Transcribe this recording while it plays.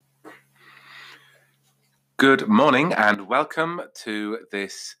Good morning and welcome to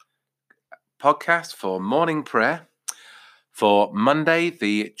this podcast for morning prayer for Monday,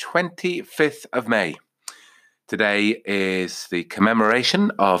 the 25th of May. Today is the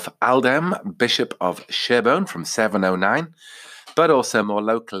commemoration of Aldhelm, Bishop of Sherborne from 709, but also more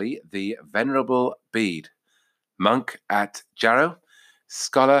locally, the Venerable Bede, monk at Jarrow,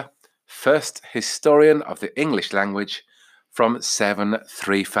 scholar, first historian of the English language from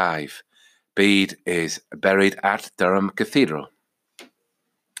 735. Bede is buried at Durham Cathedral.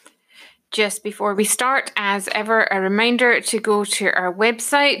 Just before we start, as ever, a reminder to go to our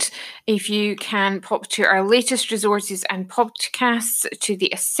website. If you can pop to our latest resources and podcasts to the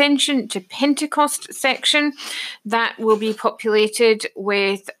Ascension to Pentecost section, that will be populated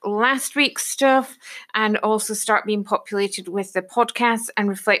with last week's stuff and also start being populated with the podcasts and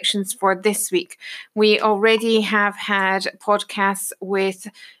reflections for this week. We already have had podcasts with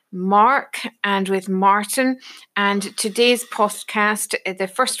Mark and with Martin, and today's podcast, the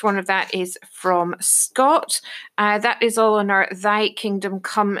first one of that is from Scott. That is all on our Thy Kingdom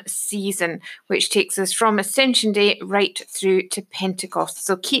Come season, which takes us from Ascension Day right through to Pentecost.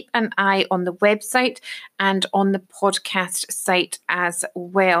 So keep an eye on the website and on the podcast site as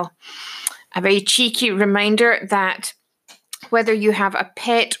well. A very cheeky reminder that whether you have a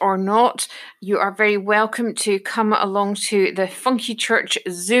pet or not, you are very welcome to come along to the Funky Church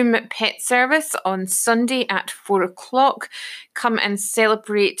Zoom pet service on Sunday at 4:00. Come and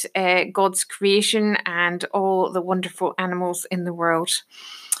celebrate God's creation and all the wonderful animals in the world.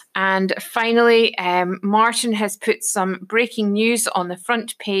 And finally, Martin has put some breaking news on the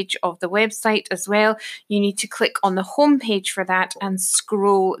front page of the website as well. You need to click on the home page for that and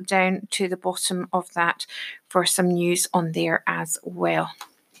scroll down to the bottom of that for some news on there as well.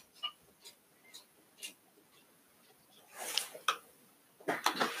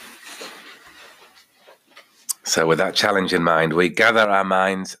 So with that challenge in mind, we gather our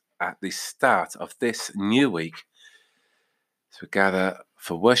minds at the start of this new week. So we gather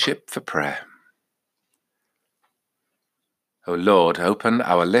for worship, for prayer. O Lord, open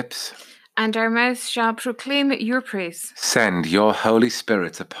our lips, and our mouths shall proclaim your praise. Send your Holy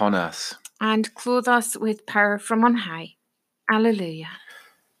Spirit upon us, and clothe us with power from on high. Alleluia.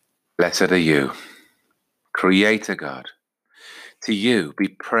 Blessed are you, Creator God. To you be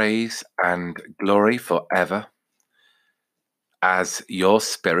praise and glory forever. As your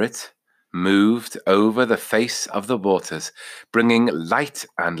Spirit moved over the face of the waters, bringing light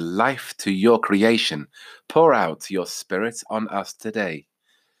and life to your creation, pour out your Spirit on us today,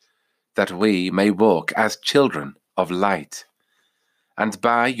 that we may walk as children of light, and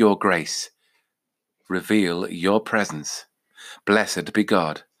by your grace reveal your presence. Blessed be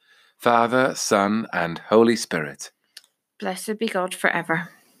God, Father, Son, and Holy Spirit. Blessed be God forever.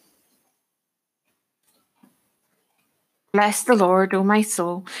 Bless the Lord, O my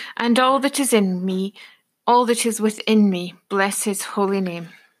soul, and all that is in me, all that is within me. Bless his holy name.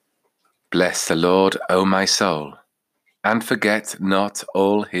 Bless the Lord, O my soul, and forget not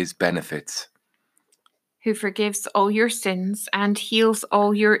all his benefits. Who forgives all your sins and heals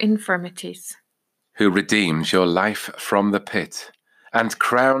all your infirmities. Who redeems your life from the pit and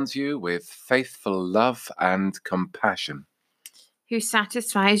crowns you with faithful love and compassion. Who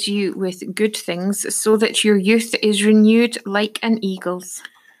satisfies you with good things so that your youth is renewed like an eagle's.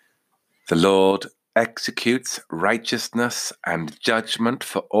 The Lord executes righteousness and judgment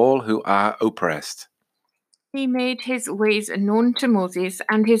for all who are oppressed. He made his ways known to Moses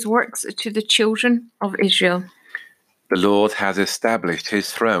and his works to the children of Israel. The Lord has established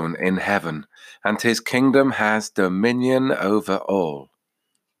his throne in heaven, and his kingdom has dominion over all.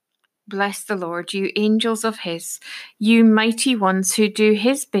 Bless the Lord, you angels of his, you mighty ones who do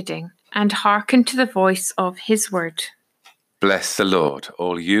his bidding and hearken to the voice of his word. Bless the Lord,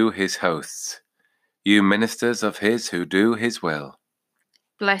 all you his hosts, you ministers of his who do his will.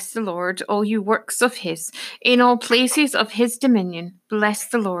 Bless the Lord, all you works of his, in all places of his dominion. Bless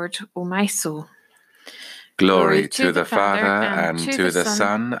the Lord, O my soul. Glory to the Father, and to the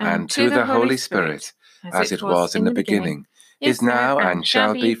Son, and to the Holy Spirit, as it was in the beginning, is now, and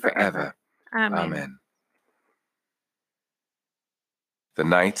shall be forever. Amen. The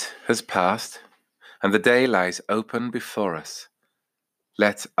night has passed, and the day lies open before us.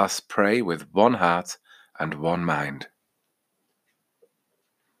 Let us pray with one heart and one mind.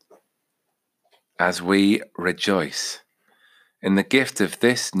 As we rejoice in the gift of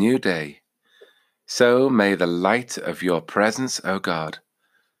this new day, so may the light of your presence, O God,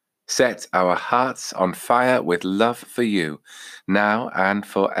 set our hearts on fire with love for you, now and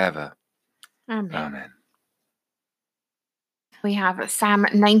forever. Amen. Amen. We have Psalm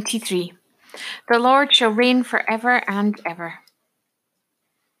 93. The Lord shall reign forever and ever.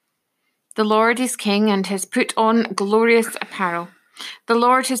 The Lord is king and has put on glorious apparel. The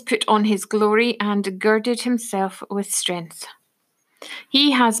Lord has put on his glory and girded himself with strength.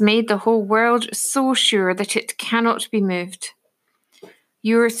 He has made the whole world so sure that it cannot be moved.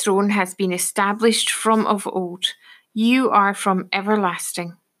 Your throne has been established from of old. You are from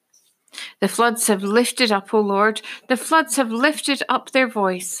everlasting. The floods have lifted up, O Lord. The floods have lifted up their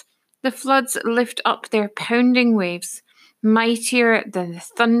voice. The floods lift up their pounding waves. Mightier than the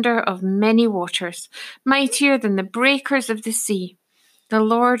thunder of many waters, mightier than the breakers of the sea. The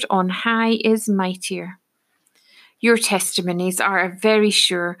Lord on high is mightier. Your testimonies are very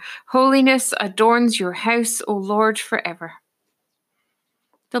sure. Holiness adorns your house, O Lord, forever.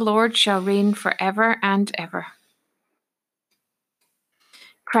 The Lord shall reign forever and ever.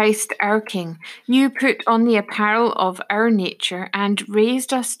 Christ our King, you put on the apparel of our nature and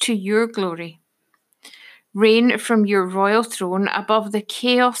raised us to your glory. Reign from your royal throne above the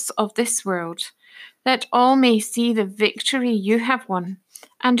chaos of this world, that all may see the victory you have won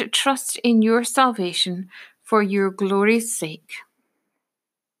and trust in your salvation for your glory's sake.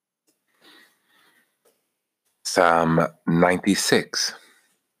 Psalm 96.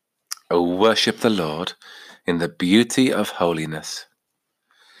 O worship the Lord in the beauty of holiness.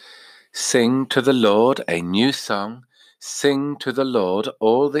 Sing to the Lord a new song. Sing to the Lord,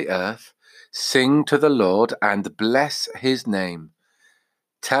 all the earth. Sing to the Lord and bless his name.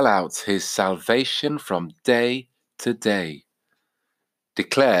 Tell out his salvation from day to day.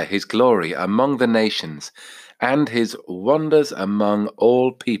 Declare his glory among the nations and his wonders among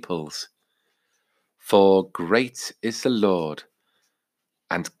all peoples. For great is the Lord,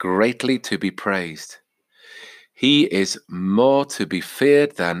 and greatly to be praised. He is more to be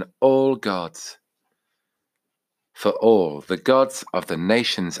feared than all gods. For all the gods of the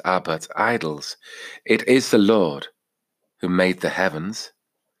nations are but idols. It is the Lord who made the heavens.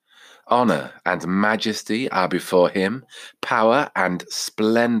 Honor and majesty are before him. Power and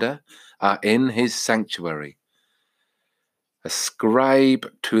splendor are in his sanctuary.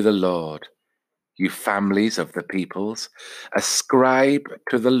 Ascribe to the Lord, you families of the peoples. Ascribe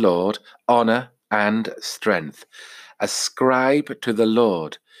to the Lord honor and strength. Ascribe to the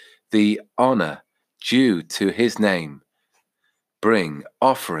Lord the honor due to his name. Bring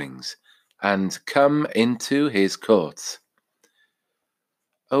offerings and come into his courts.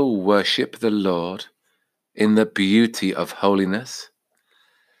 O worship the Lord in the beauty of holiness.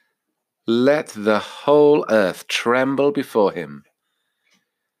 Let the whole earth tremble before him.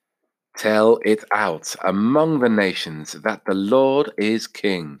 Tell it out among the nations that the Lord is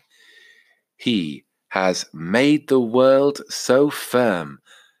king. He has made the world so firm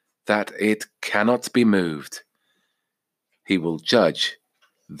that it cannot be moved. He will judge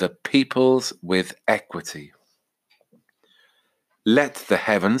the peoples with equity. Let the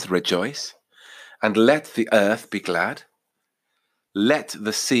heavens rejoice, and let the earth be glad. Let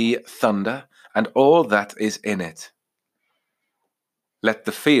the sea thunder, and all that is in it. Let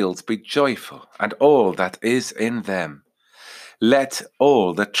the fields be joyful, and all that is in them. Let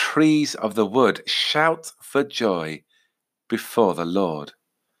all the trees of the wood shout for joy before the Lord.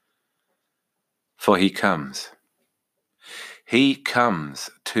 For he comes. He comes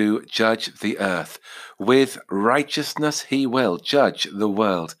to judge the earth. With righteousness he will judge the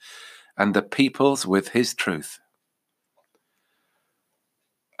world and the peoples with his truth.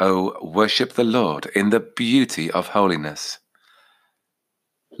 O worship the Lord in the beauty of holiness.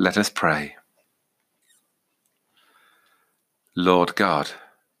 Let us pray. Lord God,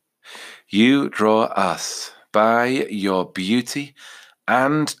 you draw us by your beauty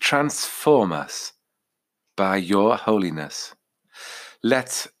and transform us by your holiness.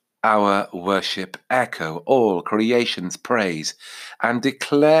 Let our worship echo all creation's praise and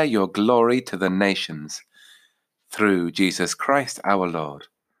declare your glory to the nations through Jesus Christ our Lord.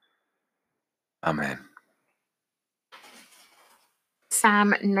 Amen.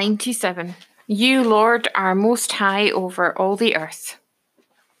 Psalm 97. You, Lord, are most high over all the earth.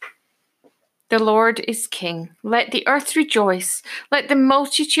 The Lord is king. Let the earth rejoice. Let the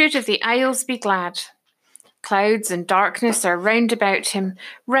multitude of the isles be glad. Clouds and darkness are round about him.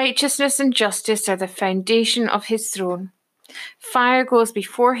 Righteousness and justice are the foundation of his throne. Fire goes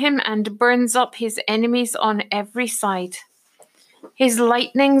before him and burns up his enemies on every side. His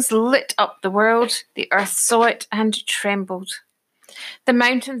lightnings lit up the world. The earth saw it and trembled. The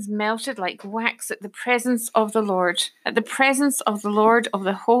mountains melted like wax at the presence of the Lord, at the presence of the Lord of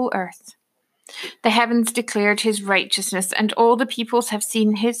the whole earth. The heavens declared his righteousness, and all the peoples have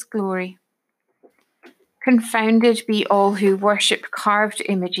seen his glory. Confounded be all who worship carved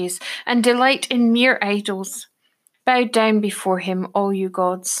images and delight in mere idols. Bow down before him, all you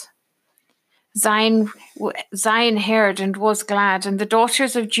gods. Zion heard and was glad, and the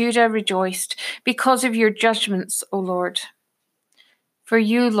daughters of Judah rejoiced because of your judgments, O Lord. For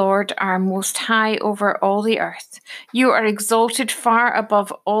you, Lord, are most high over all the earth. You are exalted far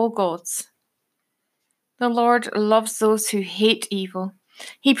above all gods. The Lord loves those who hate evil.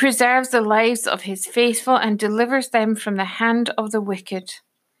 He preserves the lives of his faithful and delivers them from the hand of the wicked.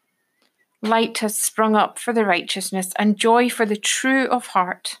 Light has sprung up for the righteousness and joy for the true of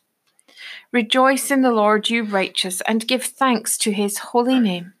heart. Rejoice in the Lord, you righteous, and give thanks to his holy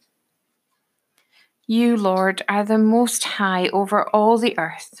name. You, Lord, are the most high over all the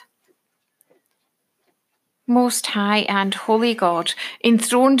earth. Most high and holy God,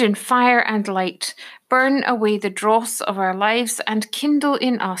 enthroned in fire and light, burn away the dross of our lives and kindle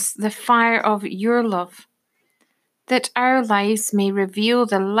in us the fire of your love, that our lives may reveal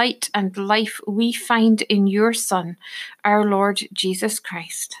the light and life we find in your Son, our Lord Jesus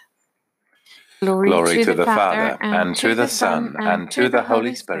Christ. Glory to the Father, and to the Son, and to the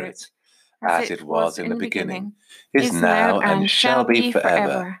Holy Spirit, as it was in the beginning, is now, and shall be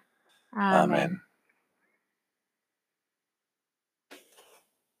forever. Amen.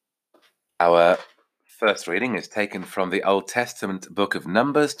 Our first reading is taken from the Old Testament book of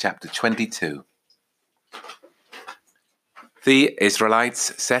Numbers, chapter 22. The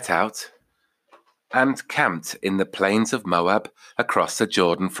Israelites set out and camped in the plains of Moab across the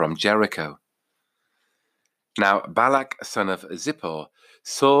Jordan from Jericho. Now Balak, son of Zippor,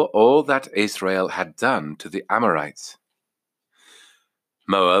 saw all that Israel had done to the Amorites.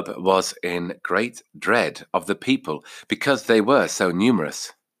 Moab was in great dread of the people because they were so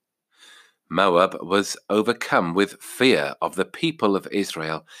numerous. Moab was overcome with fear of the people of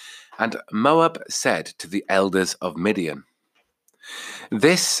Israel, and Moab said to the elders of Midian,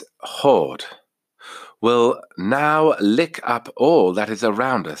 "This horde will now lick up all that is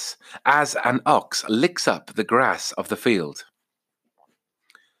around us, as an ox licks up the grass of the field."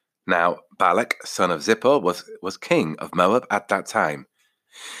 Now Balak, son of Zippor, was king of Moab at that time.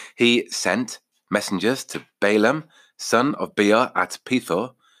 He sent messengers to Balaam, son of Beor at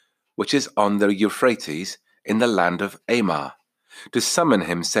Pethor, which is on the Euphrates in the land of Amar, to summon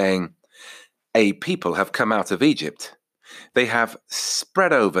him, saying, "A people have come out of Egypt. They have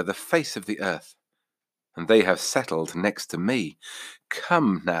spread over the face of the earth, and they have settled next to me.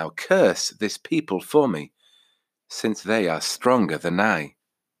 Come now, curse this people for me, since they are stronger than I.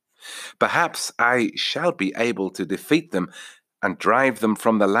 Perhaps I shall be able to defeat them and drive them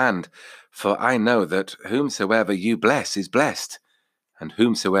from the land, for I know that whomsoever you bless is blessed, and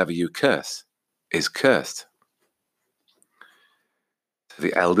whomsoever you curse is cursed."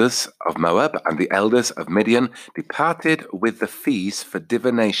 The elders of Moab and the elders of Midian departed with the fees for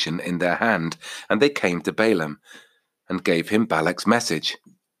divination in their hand, and they came to Balaam and gave him Balak's message.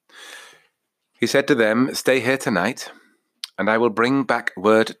 He said to them, "Stay here tonight, and I will bring back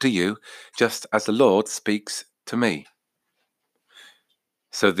word to you, just as the Lord speaks to me."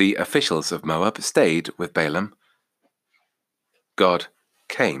 So the officials of Moab stayed with Balaam. God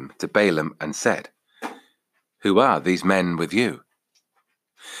came to Balaam and said, "Who are these men with you?"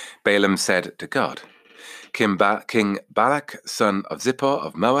 Balaam said to God, King Balak, son of Zippor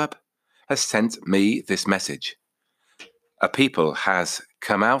of Moab, has sent me this message. A people has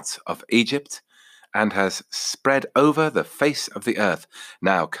come out of Egypt and has spread over the face of the earth.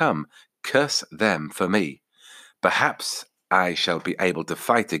 Now come, curse them for me. Perhaps I shall be able to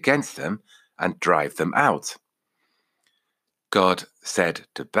fight against them and drive them out. God said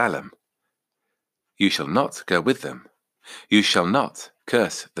to Balaam, "You shall not go with them. You shall not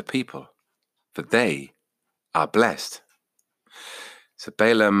curse the people, for they are blessed." So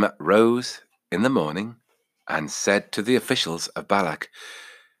Balaam rose in the morning and said to the officials of Balak,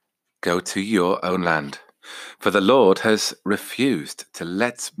 "Go to your own land, for the Lord has refused to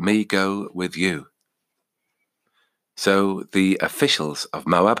let me go with you." So the officials of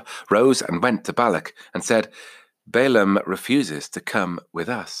Moab rose and went to Balak and said, "Balaam refuses to come with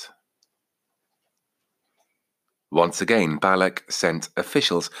us." Once again, Balak sent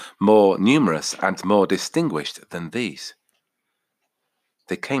officials more numerous and more distinguished than these.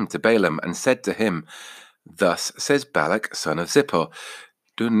 They came to Balaam and said to him, "Thus says Balak, son of Zippor,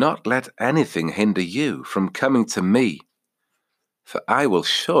 do not let anything hinder you from coming to me, for I will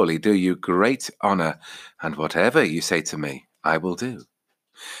surely do you great honor, and whatever you say to me, I will do.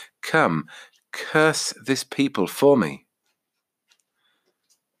 Come, curse this people for me."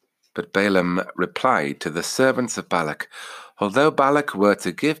 But Balaam replied to the servants of Balak, Although Balak were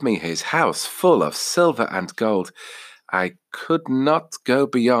to give me his house full of silver and gold, I could not go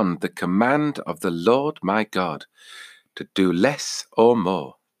beyond the command of the Lord my God, to do less or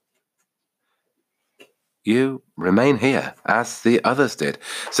more. You remain here, as the others did,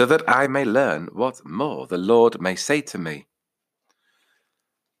 so that I may learn what more the Lord may say to me.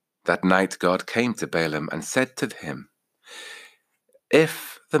 That night God came to Balaam and said to him,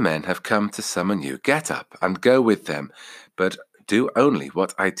 If the men have come to summon you, get up and go with them, but do only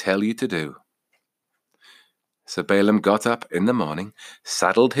what I tell you to do. So Balaam got up in the morning,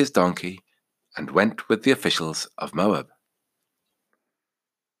 saddled his donkey, and went with the officials of Moab.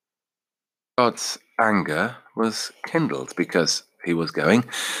 God's anger was kindled because he was going,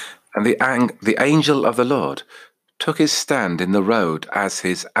 and the angel of the Lord took his stand in the road as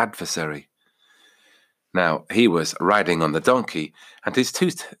his adversary. Now he was riding on the donkey, and his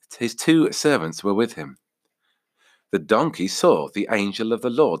two servants were with him. The donkey saw the angel of the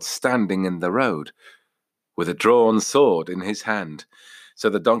Lord standing in the road, with a drawn sword in his hand. So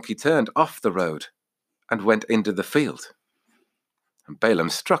the donkey turned off the road and went into the field. And Balaam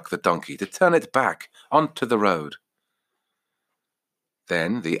struck the donkey to turn it back onto the road.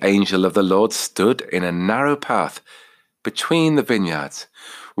 Then the angel of the Lord stood in a narrow path between the vineyards,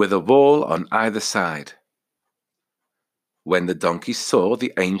 with a wall on either side. When the donkey saw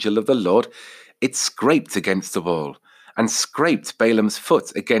the angel of the Lord, it scraped against the wall, and scraped Balaam's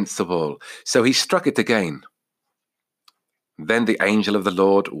foot against the wall, so he struck it again. Then the angel of the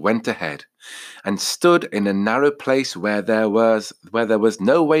Lord went ahead, and stood in a narrow place where there was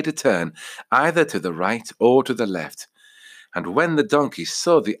no way to turn, either to the right or to the left. And when the donkey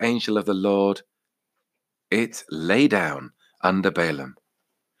saw the angel of the Lord, it lay down under Balaam.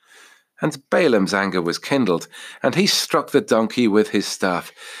 And Balaam's anger was kindled, and he struck the donkey with his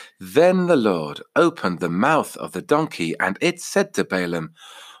staff. Then the Lord opened the mouth of the donkey, and it said to Balaam,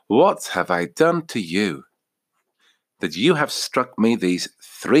 What have I done to you, that you have struck me these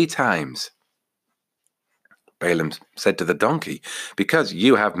 3 times? Balaam said to the donkey, Because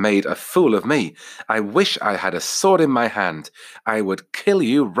you have made a fool of me, I wish I had a sword in my hand. I would kill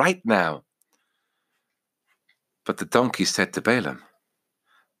you right now. But the donkey said to Balaam,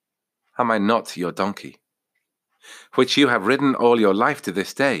 Am I not your donkey, which you have ridden all your life to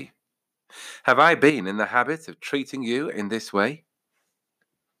this day? Have I been in the habit of treating you in this way?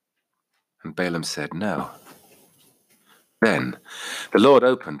 And Balaam said, No. Then the Lord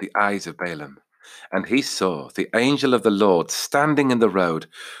opened the eyes of Balaam, and he saw the angel of the Lord standing in the road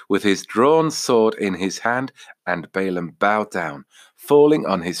with his drawn sword in his hand, and Balaam bowed down, falling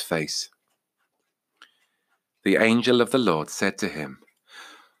on his face. The angel of the Lord said to him,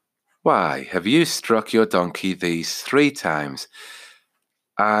 Why have you struck your donkey these 3 times?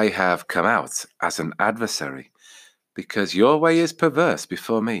 I have come out as an adversary, because your way is perverse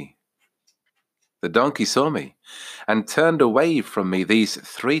before me. The donkey saw me, and turned away from me these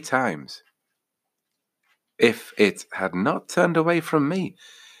 3 times. If it had not turned away from me,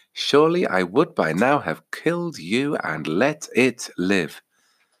 surely I would by now have killed you and let it live.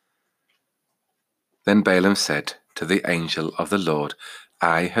 Then Balaam said to the angel of the Lord,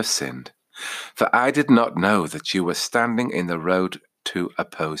 I have sinned, for I did not know that you were standing in the road to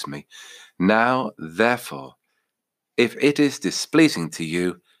oppose me. Now, therefore, if it is displeasing to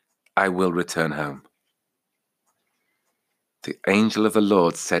you, I will return home. The angel of the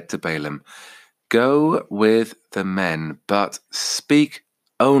Lord said to Balaam, Go with the men, but speak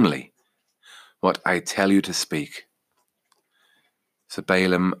only what I tell you to speak. So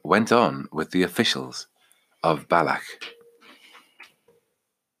Balaam went on with the officials of Balak.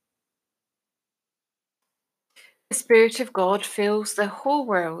 The Spirit of God fills the whole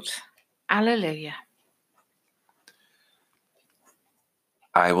world. Alleluia.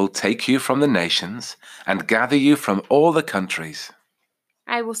 I will take you from the nations and gather you from all the countries.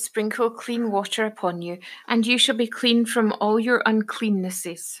 I will sprinkle clean water upon you, and you shall be clean from all your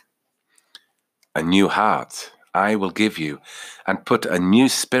uncleannesses. A new heart I will give you, and put a new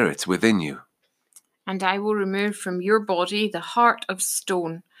spirit within you. And I will remove from your body the heart of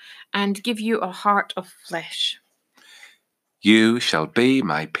stone, and give you a heart of flesh. You shall be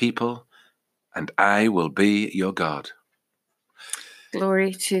my people, and I will be your God.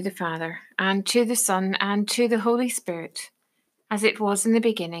 Glory to the Father, and to the Son, and to the Holy Spirit, as it was in the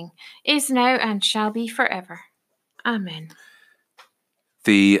beginning, is now, and shall be forever. Amen.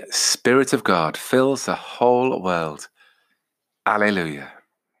 The Spirit of God fills the whole world. Alleluia.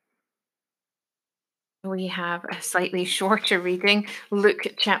 We have a slightly shorter reading, Luke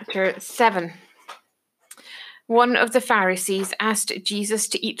chapter 7. One of the Pharisees asked Jesus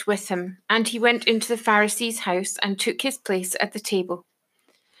to eat with him, and he went into the Pharisee's house and took his place at the table.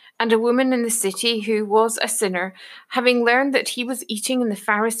 And a woman in the city who was a sinner, having learned that he was eating in the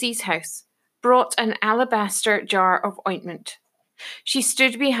Pharisee's house, brought an alabaster jar of ointment. She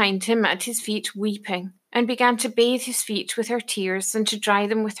stood behind him at his feet weeping, and began to bathe his feet with her tears and to dry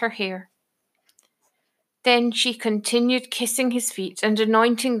them with her hair. Then she continued kissing his feet and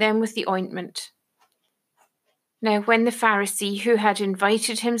anointing them with the ointment. Now when the Pharisee who had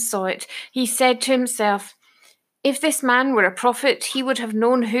invited him saw it, he said to himself, "If this man were a prophet, he would have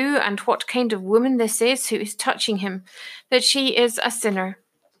known who and what kind of woman this is who is touching him, that she is a sinner."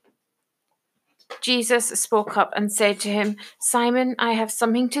 Jesus spoke up and said to him, "Simon, I have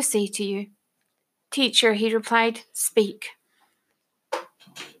something to say to you." "Teacher," he replied, "speak."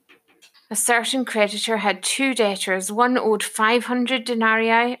 A certain creditor had 2 debtors. One owed 500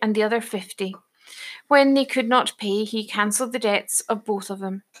 denarii and the other 50. When they could not pay, he cancelled the debts of both of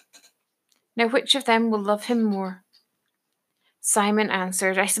them. Now which of them will love him more? Simon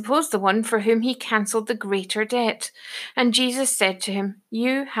answered, "I suppose the one for whom he cancelled the greater debt." And Jesus said to him,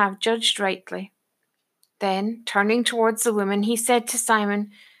 "You have judged rightly." Then, turning towards the woman, he said to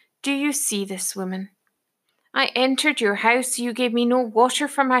Simon, "Do you see this woman? I entered your house, you gave me no water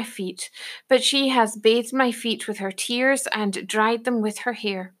for my feet, but she has bathed my feet with her tears and dried them with her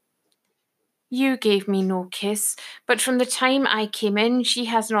hair. You gave me no kiss, but from the time I came in, she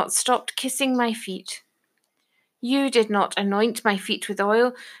has not stopped kissing my feet. You did not anoint my feet with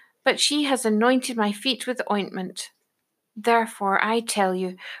oil, but she has anointed my feet with ointment. Therefore, I tell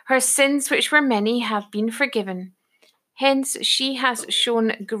you, her sins, which were many, have been forgiven. Hence, she has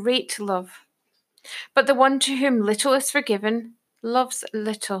shown great love. But the one to whom little is forgiven loves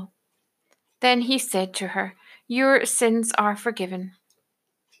little." Then he said to her, "Your sins are forgiven."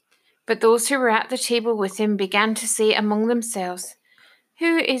 But those who were at the table with him began to say among themselves,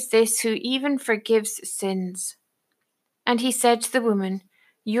 "Who is this who even forgives sins?" And he said to the woman,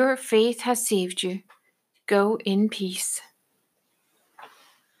 "Your faith has saved you. Go in peace."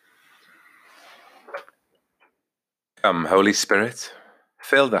 Come, Holy Spirit,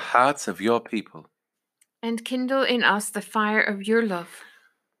 fill the hearts of your people. And kindle in us the fire of your love.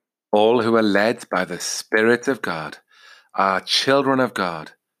 All who are led by the Spirit of God are children of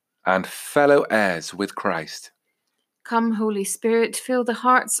God and fellow heirs with Christ. Come, Holy Spirit, fill the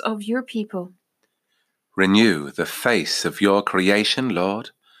hearts of your people. Renew the face of your creation,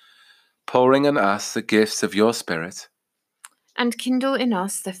 Lord, pouring on us the gifts of your Spirit. And kindle in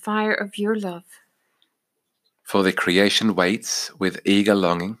us the fire of your love. For the creation waits with eager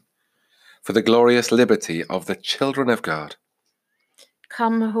longing for the glorious liberty of the children of God.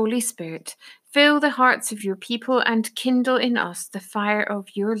 Come, Holy Spirit, fill the hearts of your people and kindle in us the fire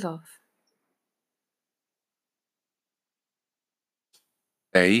of your love.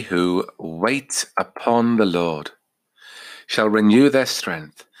 They who wait upon the Lord shall renew their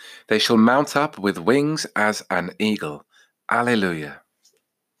strength. They shall mount up with wings as an eagle. Alleluia.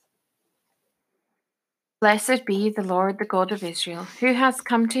 Blessed be the Lord, the God of Israel, who has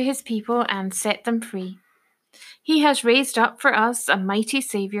come to his people and set them free. He has raised up for us a mighty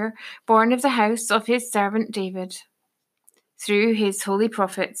Saviour, born of the house of his servant David. Through his holy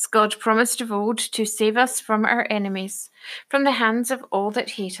prophets, God promised of old to save us from our enemies, from the hands of all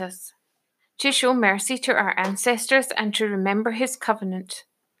that hate us, to show mercy to our ancestors and to remember his covenant.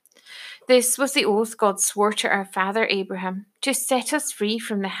 This was the oath God swore to our father Abraham, to set us free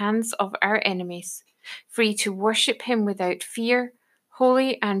from the hands of our enemies, free to worship him without fear,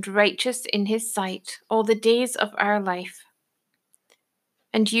 holy and righteous in his sight all the days of our life.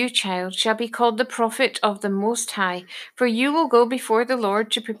 And you, child, shall be called the prophet of the Most High, for you will go before the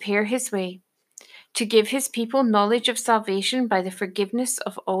Lord to prepare his way, to give his people knowledge of salvation by the forgiveness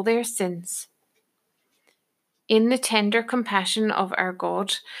of all their sins. In the tender compassion of our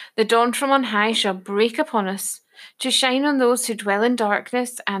God, the dawn from on high shall break upon us, to shine on those who dwell in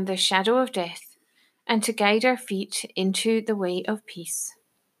darkness and the shadow of death, and to guide our feet into the way of peace.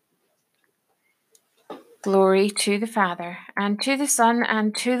 Glory to the Father, and to the Son,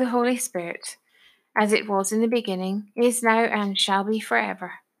 and to the Holy Spirit, as it was in the beginning, is now, and shall be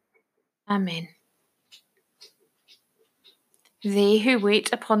forever. Amen. They who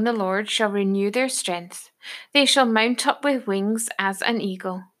wait upon the Lord shall renew their strength. They shall mount up with wings as an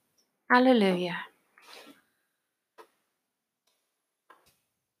eagle. Alleluia.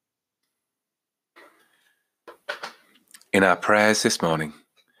 In our prayers this morning,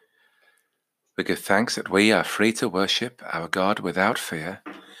 we give thanks that we are free to worship our God without fear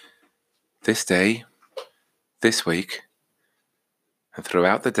this day, this week, and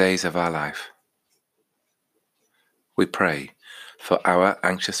throughout the days of our life. We pray for our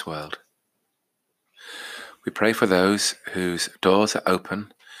anxious world. We pray for those whose doors are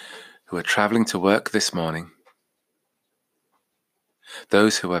open, who are travelling to work this morning,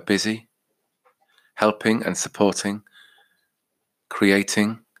 those who are busy, helping and supporting,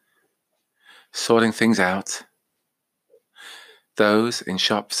 creating, sorting things out, those in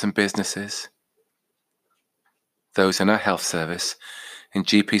shops and businesses, those in our health service, in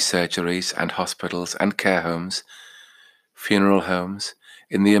GP surgeries and hospitals and care homes, funeral homes,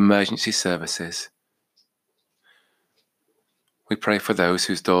 in the emergency services. We pray for those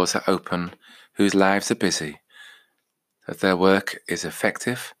whose doors are open, whose lives are busy, that their work is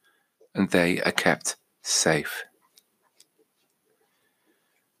effective and they are kept safe.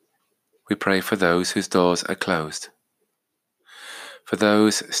 We pray for those whose doors are closed, for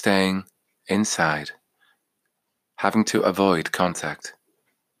those staying inside, having to avoid contact,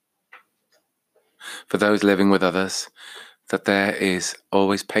 for those living with others, that there is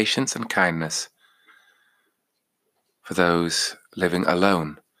always patience and kindness, for those living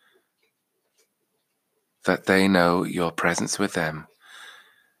alone, that they know your presence with them.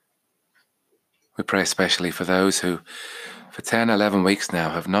 We pray especially for those who, for 10, 11 weeks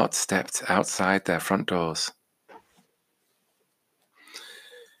now, have not stepped outside their front doors.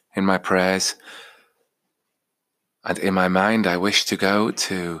 In my prayers and in my mind, I wish to go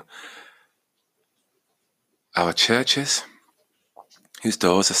to our churches whose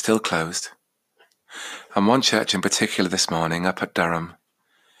doors are still closed, and one church in particular this morning up at Durham.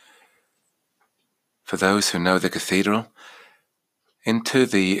 For those who know the cathedral, into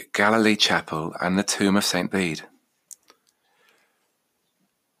the Galilee Chapel and the tomb of St. Bede.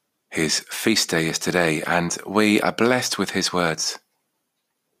 His feast day is today, and we are blessed with his words.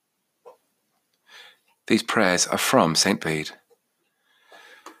 These prayers are from St. Bede.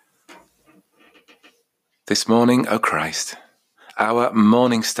 This morning, O Christ, our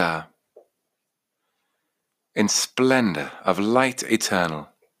morning star, in splendor of light eternal,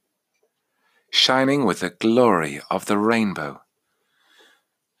 shining with the glory of the rainbow,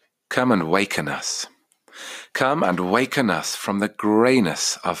 come and waken us. Come and waken us from the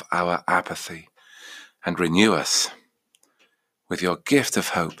greyness of our apathy and renew us with your gift of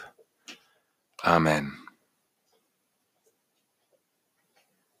hope. Amen.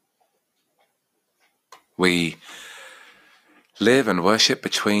 We live and worship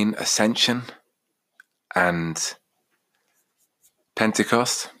between Ascension and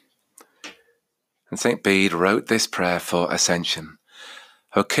Pentecost. And St. Bede wrote this prayer for Ascension.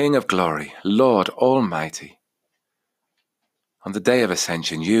 O King of glory, Lord Almighty, on the day of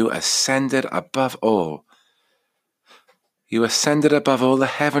Ascension, you ascended above all. You ascended above all the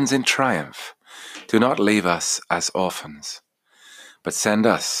heavens in triumph. Do not leave us as orphans, but send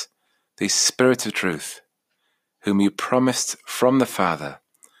us the Spirit of truth, whom you promised from the Father.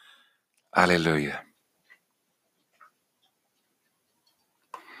 Alleluia.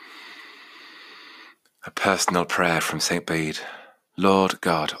 A personal prayer from St. Bede. Lord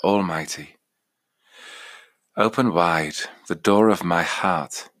God Almighty, open wide the door of my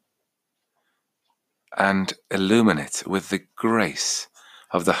heart and illumine it with the grace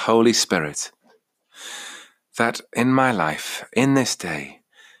of the Holy Spirit, that in my life, in this day,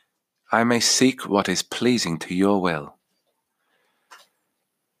 I may seek what is pleasing to your will.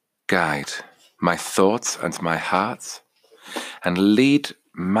 Guide my thoughts and my heart, and lead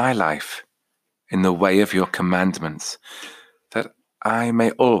my life in the way of your commandments, that I may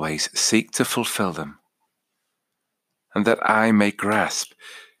always seek to fulfill them, and that I may grasp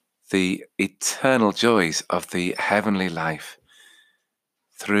the eternal joys of the heavenly life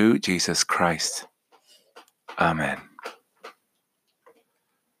through Jesus Christ. Amen.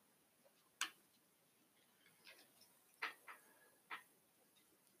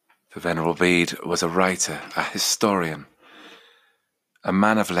 The Venerable Bede was a writer, a historian, a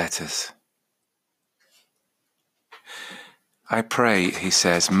man of letters. I pray, he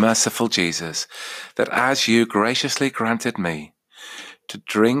says, merciful Jesus, that as you graciously granted me to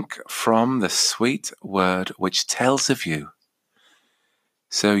drink from the sweet word which tells of you,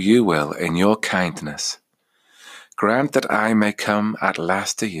 so you will, in your kindness, grant that I may come at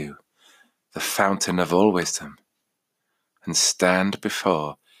last to you, the fountain of all wisdom, and stand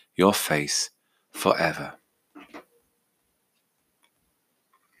before your face forever.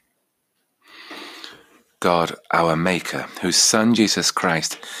 God, our Maker, whose Son Jesus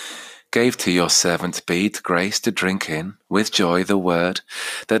Christ gave to your servant Bede grace to drink in with joy the word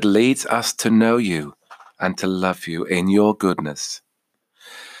that leads us to know you and to love you in your goodness,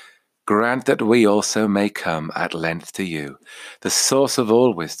 grant that we also may come at length to you, the source of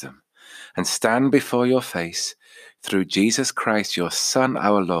all wisdom, and stand before your face through Jesus Christ, your Son,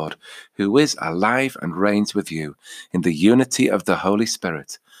 our Lord, who is alive and reigns with you in the unity of the Holy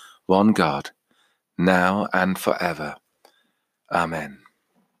Spirit, one God, now and forever. Amen.